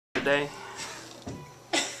today.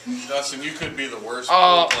 Dustin, you could be the worst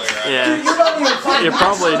pool player. Yeah. You're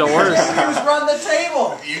probably the worst. He was run the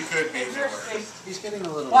table. You could be the worst. He's getting a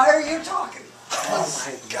little. Why are you talking? Oh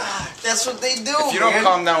my God. That's what they do. If you don't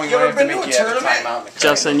calm down, we might have to make you have a timeout.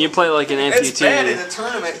 Justin, you play like an amputee. It's bad in a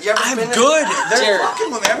tournament. You ever been good. They're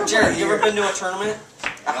fucking with everybody. Jared, you ever been to a tournament?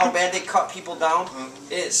 How bad they cut people down?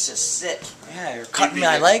 It's just sick. Yeah, you're cutting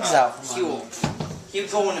my legs out. He would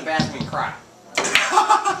go in the bathroom and cry.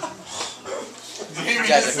 You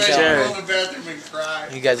guys are go in the bathroom and cry.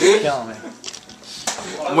 You guys are killing me.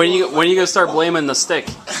 When you gonna start blaming the stick?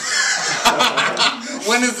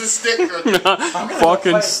 When is the stick?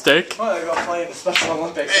 Fucking stick. I'm gonna go play in the Special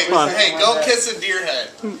Olympics. Hey, go kiss a deer head.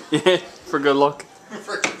 Yeah, for good luck. I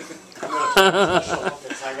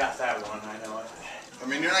got that one. I know it. I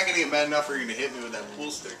mean, you're not gonna get mad enough for you to hit me with that pool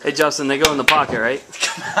stick. Hey Justin, they go in the pocket, right?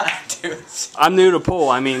 Come on, dude. I'm new to pool.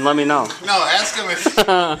 I mean, let me know. No, ask him if.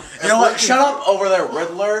 You know what? Shut up over there,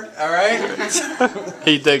 Riddler. All right.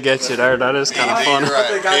 He did get you there. That is kind of fun.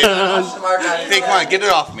 Right. Hey, come on, get it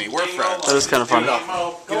off me. We're friends. That is kind of fun. Get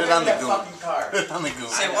it on the goon. Get it on the goon.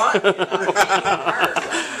 Say what?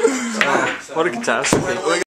 What a catastrophe.